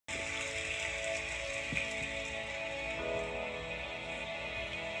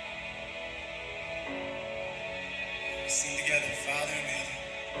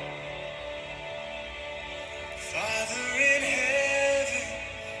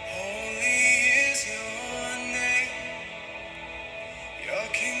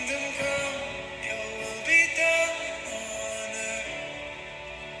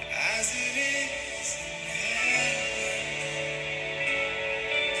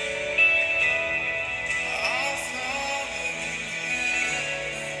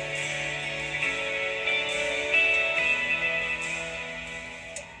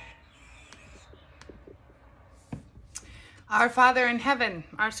Our Father in heaven,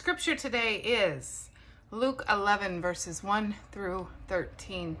 our scripture today is Luke 11, verses 1 through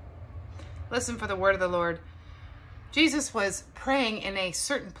 13. Listen for the word of the Lord. Jesus was praying in a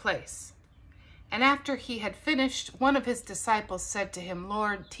certain place, and after he had finished, one of his disciples said to him,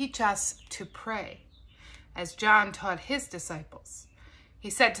 "Lord, teach us to pray, as John taught his disciples." He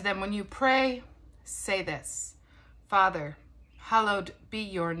said to them, "When you pray, say this: Father, hallowed be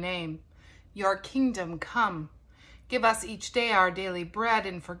your name. Your kingdom come. Give us each day our daily bread,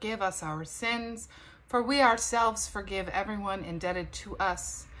 and forgive us our sins, for we ourselves forgive everyone indebted to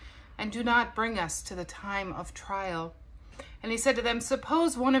us. And do not bring us to the time of trial." And he said to them,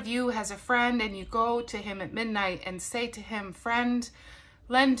 "Suppose one of you has a friend, and you go to him at midnight and say to him, 'Friend,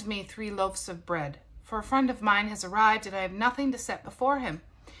 lend me 3 loaves of bread, for a friend of mine has arrived, and I have nothing to set before him.'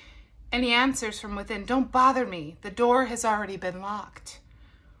 And he answers from within, 'Don't bother me. The door has already been locked,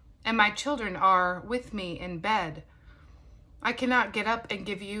 and my children are with me in bed. I cannot get up and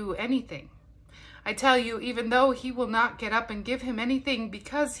give you anything.' I tell you, even though he will not get up and give him anything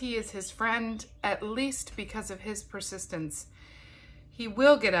because he is his friend, at least because of his persistence, he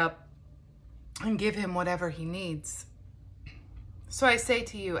will get up and give him whatever he needs. So I say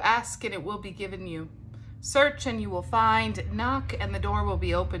to you, ask and it will be given you. Search and you will find. Knock and the door will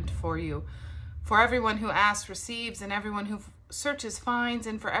be opened for you. For everyone who asks receives, and everyone who searches finds,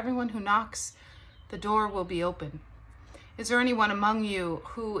 and for everyone who knocks, the door will be open. Is there anyone among you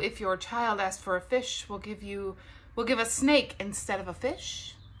who, if your child asks for a fish, will give a snake instead of a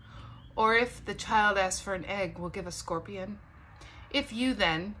fish? Or if the child asks for an egg, will give a scorpion? If you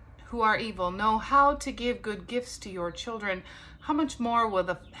then, who are evil, know how to give good gifts to your children, how much more will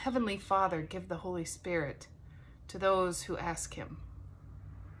the Heavenly Father give the Holy Spirit to those who ask him?"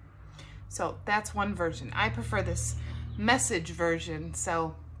 So that's one version. I prefer this Message version,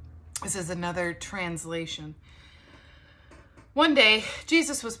 so this is another translation. One day,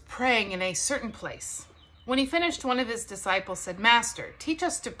 Jesus was praying in a certain place. When he finished, one of his disciples said, "Master, teach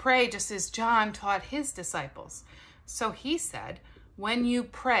us to pray just as John taught his disciples." So he said, "When you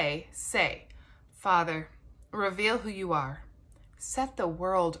pray, say, 'Father, reveal who you are. Set the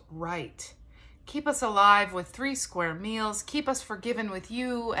world right. Keep us alive with 3 square meals. Keep us forgiven with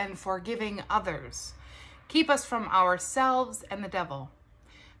you and forgiving others. Keep us from ourselves and the devil."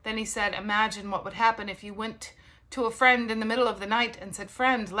 Then he said, "Imagine what would happen if you went to a friend in the middle of the night and said,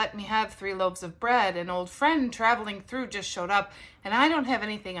 'Friend, let me have 3 loaves of bread. An old friend traveling through just showed up, and I don't have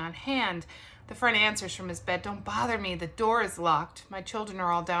anything on hand.' The friend answers from his bed, 'Don't bother me. The door is locked. My children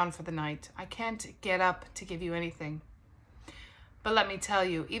are all down for the night. I can't get up to give you anything.' But let me tell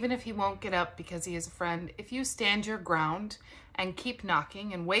you, even if he won't get up because he is a friend, if you stand your ground and keep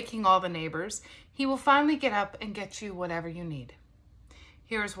knocking and waking all the neighbors, he will finally get up and get you whatever you need.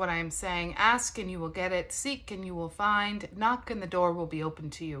 Here's what I am saying: ask and you will get it, seek and you will find, knock and the door will be open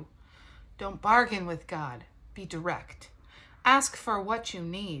to you. Don't bargain with God, be direct. Ask for what you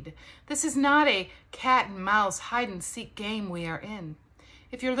need. This is not a cat and mouse hide and seek game we are in.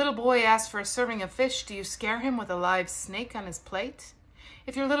 If your little boy asks for a serving of fish, do you scare him with a live snake on his plate?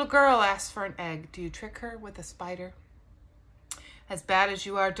 If your little girl asks for an egg, do you trick her with a spider? As bad as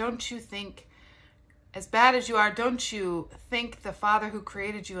you are, don't you think the Father who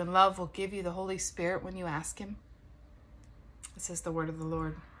created you in love will give you the Holy Spirit when you ask him? This is the word of the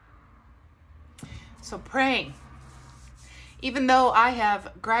Lord. So praying. Even though I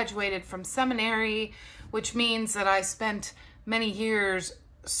have graduated from seminary, which means that I spent many years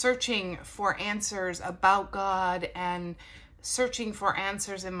searching for answers about God and searching for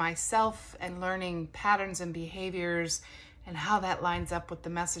answers in myself and learning patterns and behaviors and how that lines up with the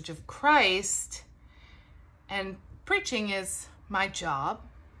message of Christ, and preaching is my job,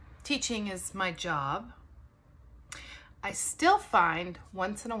 teaching is my job, I still find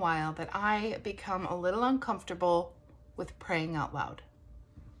once in a while that I become a little uncomfortable with praying out loud.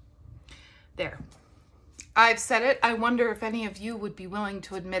 There. I've said it. I wonder if any of you would be willing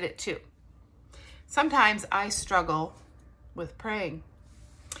to admit it too. Sometimes I struggle with praying.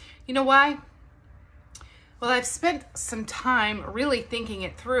 You know why? Well, I've spent some time really thinking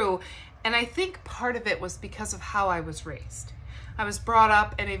it through, and I think part of it was because of how I was raised. I was brought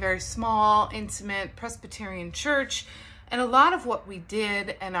up in a very small, intimate Presbyterian church, and a lot of what we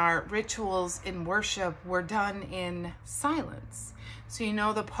did and our rituals in worship were done in silence. So you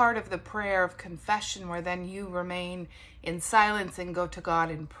know the part of the prayer of confession where then you remain in silence and go to God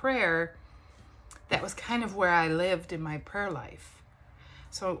in prayer, that was kind of where I lived in my prayer life.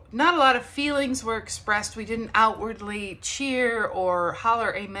 So not a lot of feelings were expressed. We didn't outwardly cheer or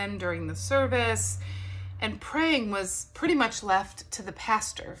holler amen during the service. And praying was pretty much left to the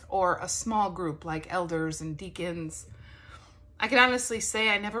pastor or a small group like elders and deacons. I can honestly say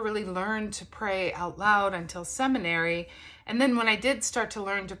I never really learned to pray out loud until seminary. And then when I did start to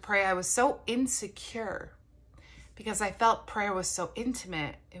learn to pray, I was so insecure because I felt prayer was so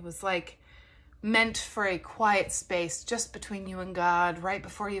intimate. It was like meant for a quiet space just between you and God, right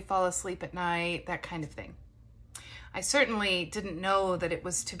before you fall asleep at night, that kind of thing. I certainly didn't know that it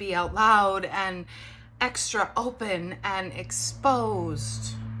was to be out loud and extra open and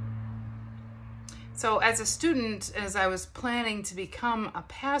exposed. So as a student, as I was planning to become a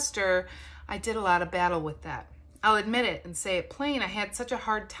pastor, I did a lot of battle with that. I'll admit it and say it plain. I had such a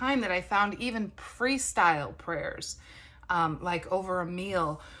hard time that I found even freestyle prayers, like over a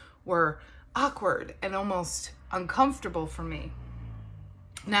meal, were awkward and almost uncomfortable for me.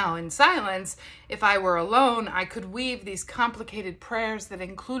 Now, in silence, if I were alone, I could weave these complicated prayers that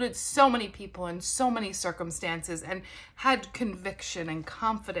included so many people and so many circumstances and had conviction and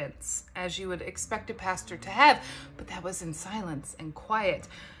confidence, as you would expect a pastor to have, but that was in silence and quiet.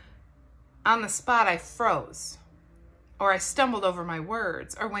 On the spot, I froze, or I stumbled over my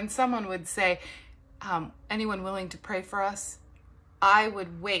words, or when someone would say, anyone willing to pray for us? I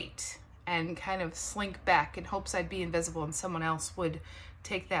would wait and kind of slink back in hopes I'd be invisible and someone else would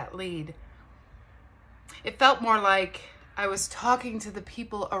take that lead. It felt more like I was talking to the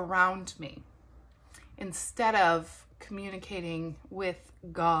people around me instead of communicating with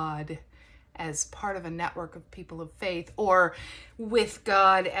God as part of a network of people of faith, or with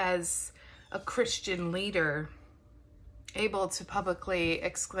God as a Christian leader able to publicly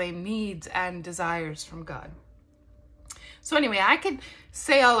exclaim needs and desires from God. So anyway, I could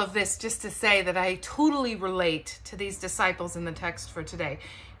say all of this just to say that I totally relate to these disciples in the text for today.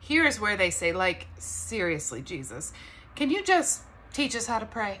 Here's where they say, like, seriously, Jesus, can you just teach us how to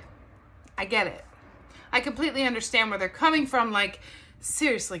pray? I get it. I completely understand where they're coming from. Like,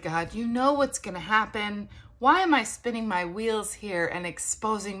 seriously, God, you know what's going to happen. Why am I spinning my wheels here and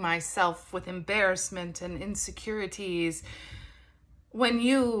exposing myself with embarrassment and insecurities when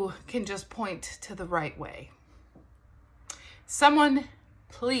you can just point to the right way? Someone,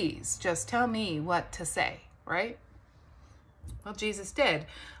 please just tell me what to say, right? Well, Jesus did.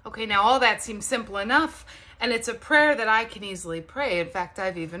 Okay, now all that seems simple enough, and it's a prayer that I can easily pray. In fact,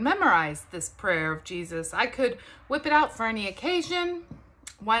 I've even memorized this prayer of Jesus. I could whip it out for any occasion.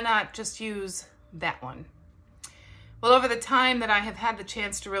 Why not just use that one? Well, over the time that I have had the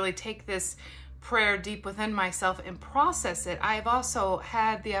chance to really take this prayer deep within myself and process it, I have also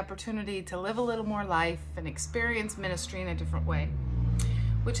had the opportunity to live a little more life and experience ministry in a different way,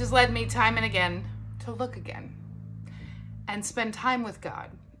 which has led me time and again to look again and spend time with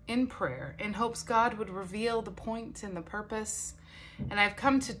God in prayer in hopes God would reveal the point and the purpose. And I've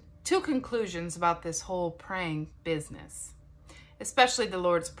come to two conclusions about this whole praying business, especially the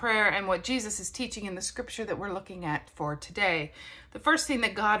Lord's Prayer and what Jesus is teaching in the scripture that we're looking at for today. The first thing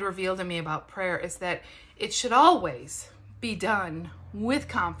that God revealed to me about prayer is that it should always be done with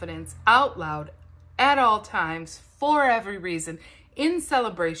confidence, out loud, at all times, for every reason, in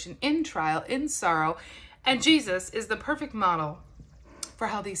celebration, in trial, in sorrow. And Jesus is the perfect model for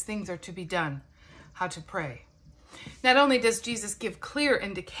how these things are to be done, how to pray. Not only does Jesus give clear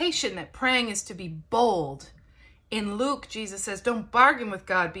indication that praying is to be bold. In Luke, Jesus says, don't bargain with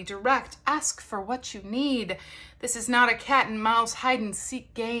God, be direct, ask for what you need. This is not a cat and mouse hide and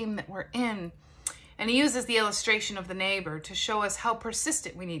seek game that we're in. And he uses the illustration of the neighbor to show us how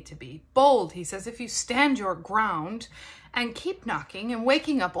persistent we need to be. Bold, he says, if you stand your ground and keep knocking and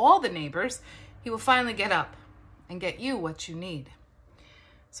waking up all the neighbors, he will finally get up and get you what you need.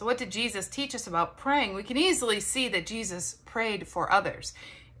 So what did Jesus teach us about praying? We can easily see that Jesus prayed for others.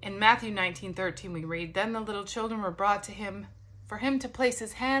 In Matthew 19:13, we read, then the little children were brought to him for him to place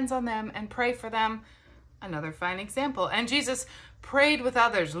his hands on them and pray for them. Another fine example. And Jesus prayed with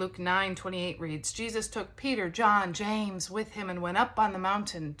others. Luke 9:28 reads, Jesus took Peter, John, James with him and went up on the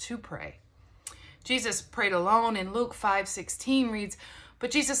mountain to pray. Jesus prayed alone. In Luke 5:16 reads, but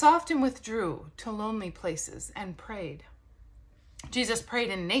Jesus often withdrew to lonely places and prayed. Jesus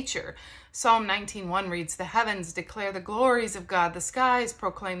prayed in nature. Psalm 19:1 reads, the heavens declare the glories of God. The skies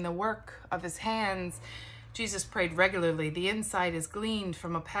proclaim the work of his hands. Jesus prayed regularly. The insight is gleaned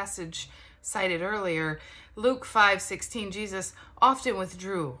from a passage cited earlier. Luke 5:16, Jesus often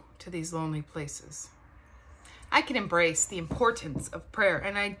withdrew to these lonely places. I can embrace the importance of prayer,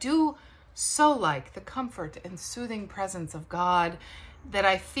 and I do so like the comfort and soothing presence of God that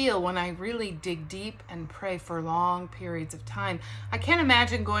I feel when I really dig deep and pray for long periods of time. I can't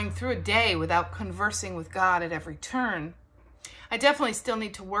imagine going through a day without conversing with God at every turn. I definitely still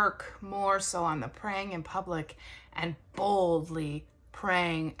need to work more so on the praying in public and boldly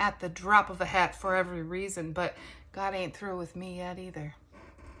praying at the drop of a hat for every reason. But God ain't through with me yet either.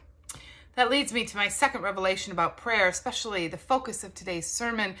 That leads me to my second revelation about prayer, especially the focus of today's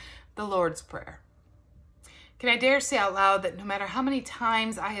sermon, the Lord's Prayer. Can I dare say out loud that no matter how many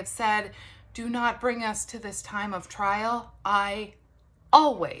times I have said, do not bring us to this time of trial, I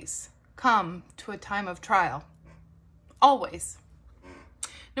always come to a time of trial. Always.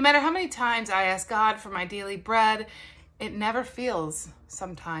 No matter how many times I ask God for my daily bread, it never feels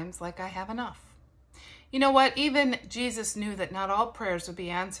sometimes like I have enough. You know what? Even Jesus knew that not all prayers would be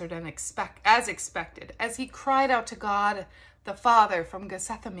answered as expected, as he cried out to God the Father from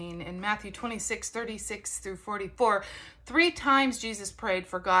Gethsemane in Matthew 26:36 through 44. 3 times Jesus prayed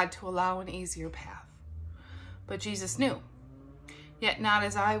for God to allow an easier path. But Jesus knew, yet not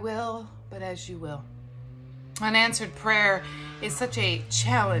as I will, but as you will. Unanswered prayer is such a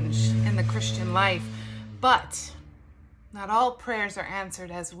challenge in the Christian life, but not all prayers are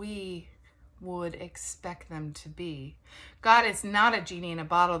answered as we would expect them to be. God is not a genie in a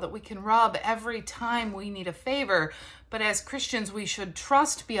bottle that we can rub every time we need a favor, but as Christians we should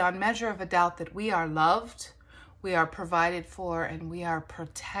trust beyond measure of a doubt that we are loved, we are provided for, and we are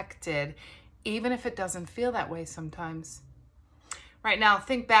protected, even if it doesn't feel that way sometimes. Right now,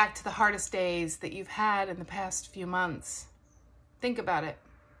 think back to the hardest days that you've had in the past few months. Think about it.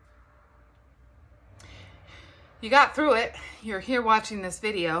 You got through it. You're here watching this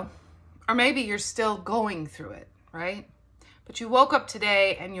video. Or maybe you're still going through it, right? But you woke up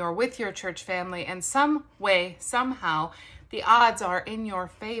today and you're with your church family, and some way, somehow, the odds are in your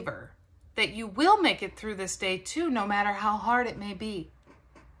favor that you will make it through this day too, no matter how hard it may be.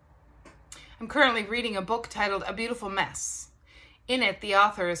 I'm currently reading a book titled A Beautiful Mess. In it, the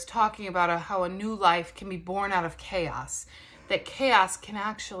author is talking about how a new life can be born out of chaos, that chaos can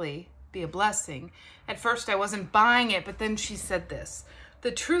actually be a blessing. At first, I wasn't buying it, but then she said this: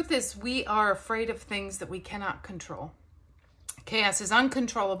 the truth is we are afraid of things that we cannot control. Chaos is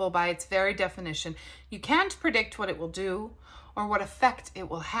uncontrollable by its very definition. You can't predict what it will do or what effect it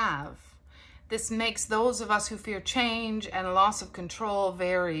will have. This makes those of us who fear change and loss of control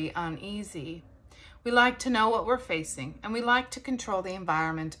very uneasy. We like to know what we're facing, and we like to control the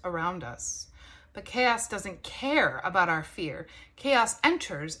environment around us. But chaos doesn't care about our fear. Chaos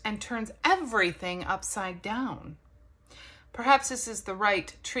enters and turns everything upside down. Perhaps this is the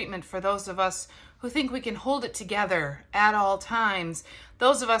right treatment for those of us who think we can hold it together at all times,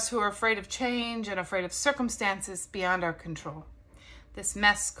 those of us who are afraid of change and afraid of circumstances beyond our control. This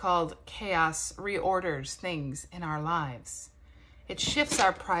mess called chaos reorders things in our lives. It shifts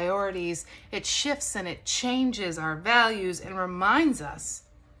our priorities, it shifts and it changes our values and reminds us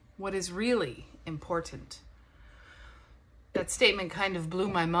what is really important. That statement kind of blew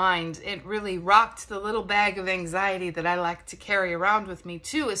my mind. It really rocked the little bag of anxiety that I like to carry around with me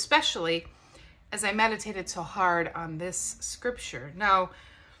too, especially as I meditated so hard on this scripture. Now,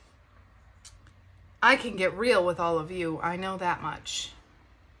 I can get real with all of you. I know that much.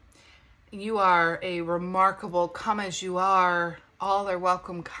 You are a remarkable, come as you are, all are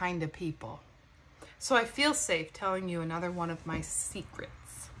welcome kind of people. So I feel safe telling you another one of my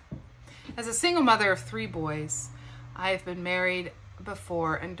secrets. As a single mother of 3 boys, I have been married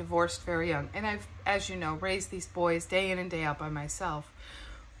before and divorced very young. And I've, as you know, raised these boys day in and day out by myself.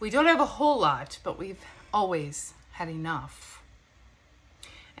 We don't have a whole lot, but we've always had enough.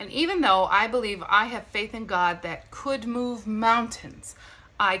 And even though I believe I have faith in God that could move mountains,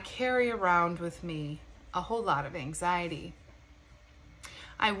 I carry around with me a whole lot of anxiety.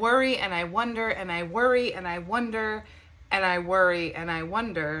 I worry and I wonder and I worry and I wonder and I worry and I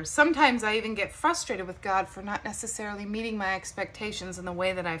wonder. Sometimes I even get frustrated with God for not necessarily meeting my expectations in the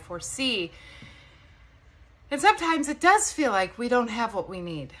way that I foresee. And sometimes it does feel like we don't have what we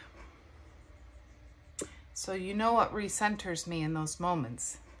need. So you know what recenters me in those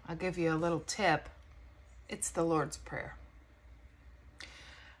moments? I'll give you a little tip. It's the Lord's Prayer.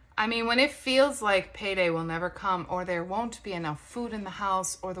 I mean, when it feels like payday will never come, or there won't be enough food in the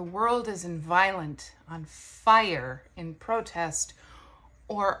house, or the world is on fire in protest,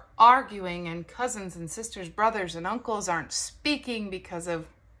 or arguing, and cousins and sisters, brothers and uncles aren't speaking because of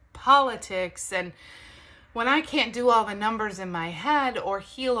politics, and when I can't do all the numbers in my head or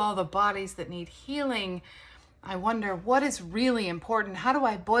heal all the bodies that need healing, I wonder what is really important. How do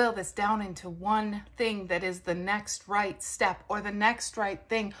I boil this down into one thing that is the next right step, or the next right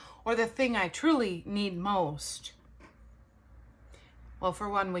thing, or the thing I truly need most? Well, for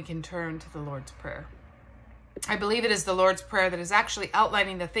one, we can turn to the Lord's Prayer. I believe it is the Lord's Prayer that is actually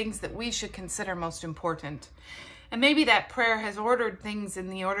outlining the things that we should consider most important. And maybe that prayer has ordered things in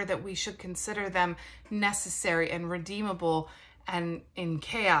the order that we should consider them necessary and redeemable and in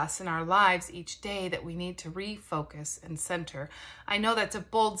chaos in our lives each day that we need to refocus and center. I know that's a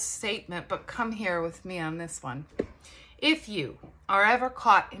bold statement, but come here with me on this one. If you are ever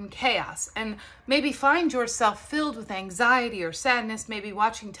caught in chaos and maybe find yourself filled with anxiety or sadness, maybe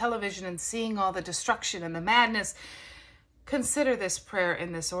watching television and seeing all the destruction and the madness, consider this prayer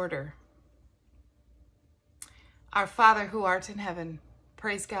in this order. Our Father who art in heaven,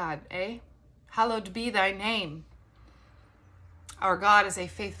 praise God, hallowed be thy name. Our God is a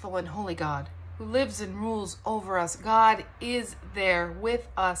faithful and holy God who lives and rules over us. God is there with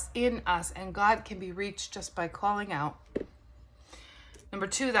us, in us, and God can be reached just by calling out. Number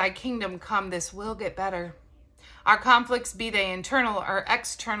 2, thy kingdom come, this will get better. Our conflicts, be they internal or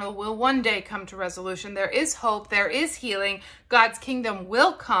external, will one day come to resolution. There is hope, there is healing. God's kingdom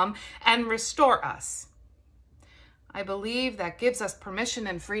will come and restore us. I believe that gives us permission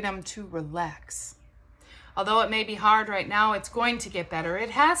and freedom to relax. Although it may be hard right now, it's going to get better.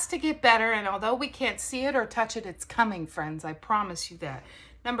 It has to get better, and although we can't see it or touch it, it's coming, friends. I promise you that.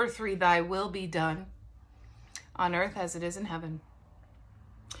 Number 3, thy will be done on earth as it is in heaven.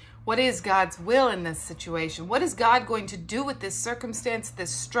 What is God's will in this situation? What is God going to do with this circumstance,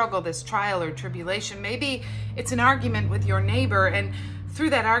 this struggle, this trial or tribulation? Maybe it's an argument with your neighbor, and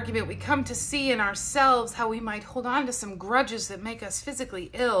through that argument, we come to see in ourselves how we might hold on to some grudges that make us physically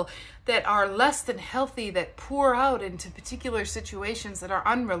ill, that are less than healthy, that pour out into particular situations that are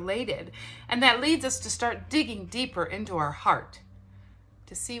unrelated. And that leads us to start digging deeper into our heart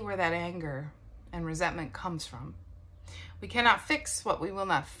to see where that anger and resentment comes from. We cannot fix what we will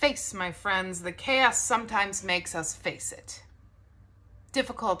not face, my friends. The chaos sometimes makes us face it,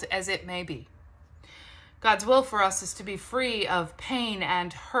 difficult as it may be. God's will for us is to be free of pain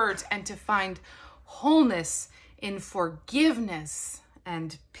and hurt and to find wholeness in forgiveness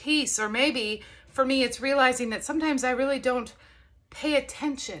and peace. Or maybe for me, it's realizing that sometimes I really don't pay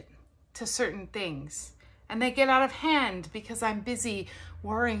attention to certain things and they get out of hand because I'm busy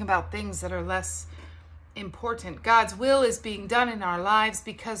worrying about things that are less important. God's will is being done in our lives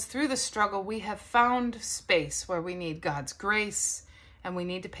because through the struggle, we have found space where we need God's grace, and we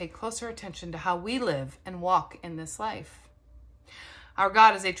need to pay closer attention to how we live and walk in this life. Our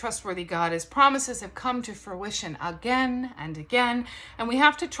God is a trustworthy God. His promises have come to fruition again and again, and we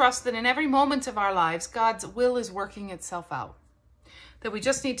have to trust that in every moment of our lives, God's will is working itself out. That we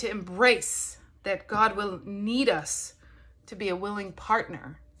just need to embrace that God will need us to be a willing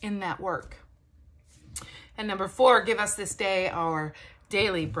partner in that work. And number 4, give us this day our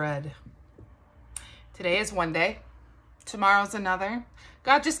daily bread. Today is one day. Tomorrow's another.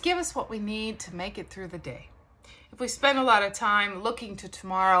 God, just give us what we need to make it through the day. If we spend a lot of time looking to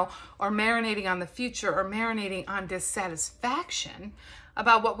tomorrow or marinating on the future or marinating on dissatisfaction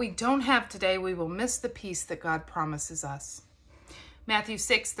about what we don't have today, we will miss the peace that God promises us. Matthew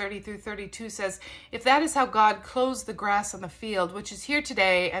 6:30-32 says, if that is how God clothes the grass on the field, which is here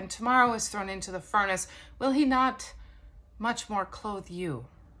today and tomorrow is thrown into the furnace, will he not much more clothe you?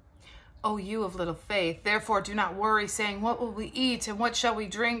 O you of little faith, therefore do not worry, saying, what will we eat, and what shall we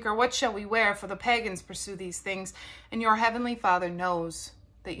drink, or what shall we wear? For the pagans pursue these things, and your heavenly Father knows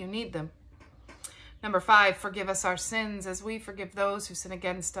that you need them. Number 5, forgive us our sins as we forgive those who sin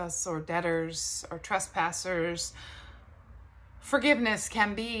against us, or debtors, or trespassers. Forgiveness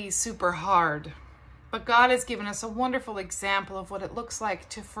can be super hard, but God has given us a wonderful example of what it looks like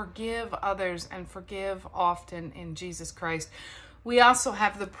to forgive others and forgive often in Jesus Christ. We also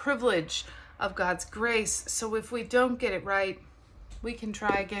have the privilege of God's grace, so if we don't get it right, we can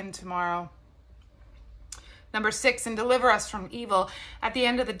try again tomorrow. Number 6, and deliver us from evil. At the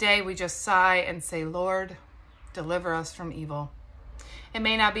end of the day, we just sigh and say, Lord, deliver us from evil. It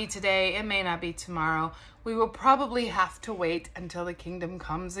may not be today, it may not be tomorrow. We will probably have to wait until the kingdom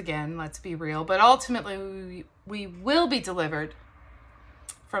comes again, let's be real. But ultimately, we will be delivered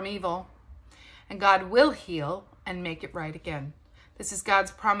from evil, and God will heal and make it right again. This is God's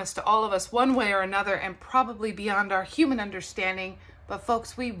promise to all of us one way or another, and probably beyond our human understanding. But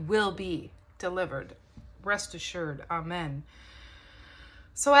folks, we will be delivered. Rest assured. Amen.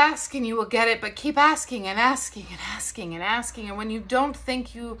 So ask and you will get it, but keep asking and asking and asking and asking. And when you don't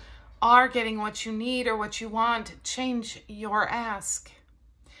think you are getting what you need or what you want, change your ask.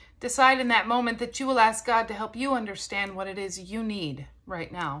 Decide in that moment that you will ask God to help you understand what it is you need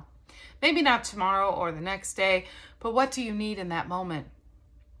right now. Maybe not tomorrow or the next day, but what do you need in that moment?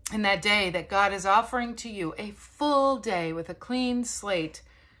 In that day that God is offering to you, a full day with a clean slate,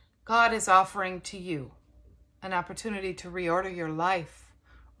 God is offering to you an opportunity to reorder your life,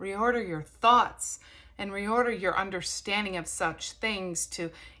 reorder your thoughts, and reorder your understanding of such things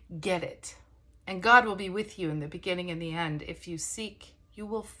to get it And God will be with you in the beginning and the end. If you seek, you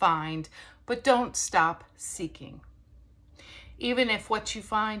will find, but don't stop seeking. Even if what you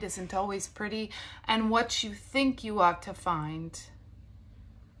find isn't always pretty, and what you think you ought to find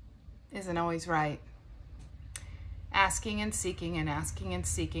isn't always right. Asking and seeking and asking and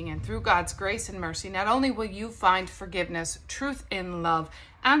seeking, and through God's grace and mercy, not only will you find forgiveness, truth in love,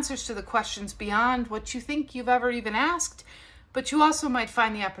 answers to the questions beyond what you think you've ever even asked, but you also might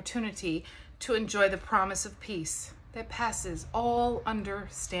find the opportunity to enjoy the promise of peace that passes all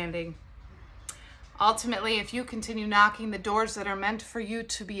understanding. Ultimately, if you continue knocking, the doors that are meant for you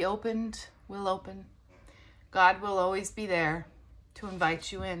to be opened will open. God will always be there to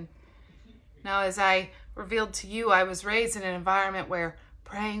invite you in. Now, as I revealed to you, I was raised in an environment where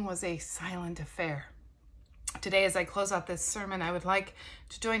praying was a silent affair. Today, as I close out this sermon, I would like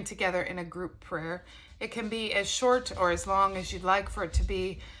to join together in a group prayer. It can be as short or as long as you'd like for it to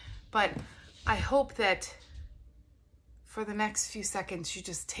be, but I hope that for the next few seconds, you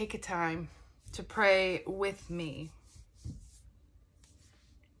just take a time to pray with me.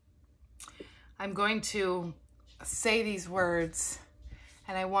 I'm going to say these words,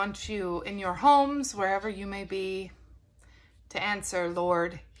 and I want you in your homes, wherever you may be, to answer,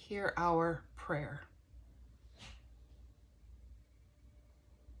 Lord, hear our prayer.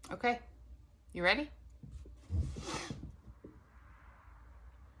 Okay, you ready?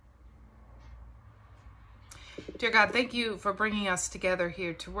 Dear God, thank you for bringing us together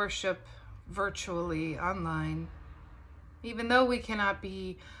here to worship virtually, online. Even though we cannot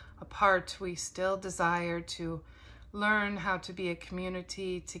be apart, we still desire to learn how to be a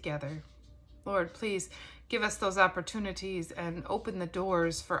community together. Lord, please give us those opportunities and open the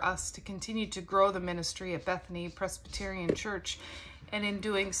doors for us to continue to grow the ministry at Bethany Presbyterian Church, and in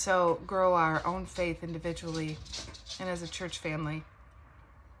doing so, grow our own faith individually and as a church family.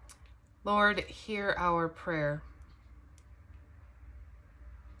 Lord, hear our prayer.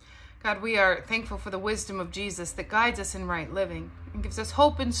 God, we are thankful for the wisdom of Jesus that guides us in right living and gives us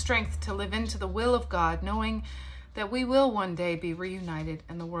hope and strength to live into the will of God, knowing that we will one day be reunited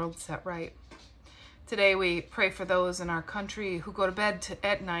and the world set right. Today we pray for those in our country who go to bed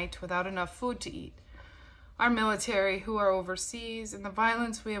at night without enough food to eat, our military who are overseas, and the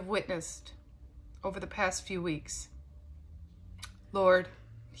violence we have witnessed over the past few weeks. Lord,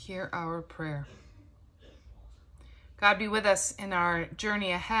 hear our prayer. God, be with us in our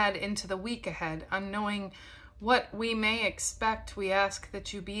journey ahead, into the week ahead, unknowing what we may expect. We ask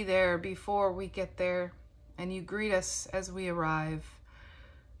that you be there before we get there, and you greet us as we arrive.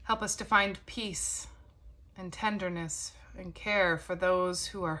 Help us to find peace and tenderness and care for those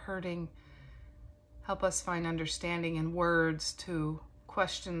who are hurting. Help us find understanding and words to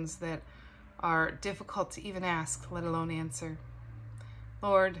questions that are difficult to even ask, let alone answer.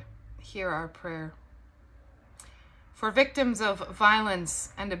 Lord, hear our prayer. For victims of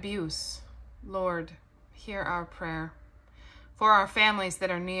violence and abuse, Lord, hear our prayer. For our families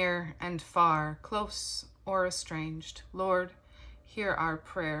that are near and far, close or estranged, Lord, hear our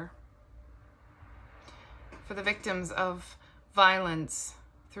prayer. For the victims of violence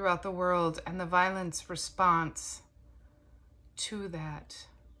throughout the world and the violence response to that,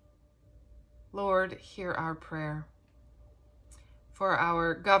 Lord, hear our prayer. For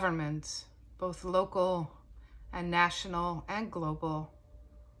our government, both local and national and global,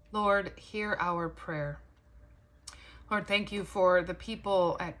 Lord, hear our prayer. Lord, thank you for the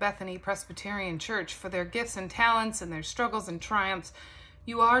people at Bethany Presbyterian Church, for their gifts and talents and their struggles and triumphs.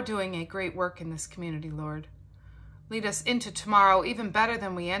 You are doing a great work in this community, Lord. Lead us into tomorrow even better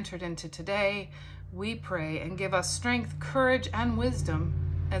than we entered into today, we pray, and give us strength, courage, and wisdom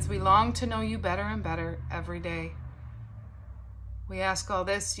as we long to know you better and better every day. We ask all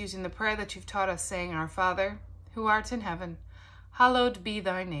this using the prayer that you've taught us, saying, Our Father, who art in heaven, hallowed be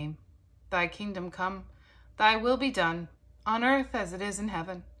thy name. Thy kingdom come, thy will be done, on earth as it is in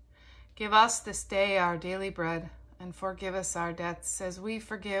heaven. Give us this day our daily bread, and forgive us our debts as we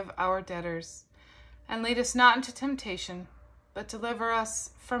forgive our debtors. And lead us not into temptation, but deliver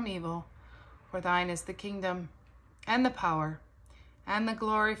us from evil. For thine is the kingdom, and the power, and the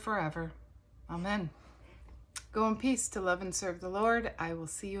glory forever. Amen. Go in peace to love and serve the Lord. I will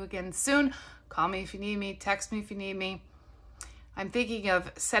see you again soon. Call me if you need me. Text me if you need me. I'm thinking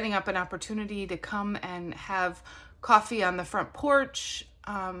of setting up an opportunity to come and have coffee on the front porch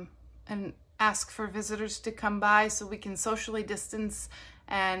and ask for visitors to come by so we can socially distance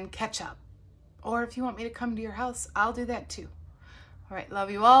and catch up. Or if you want me to come to your house, I'll do that too. All right, love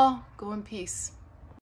you all. Go in peace.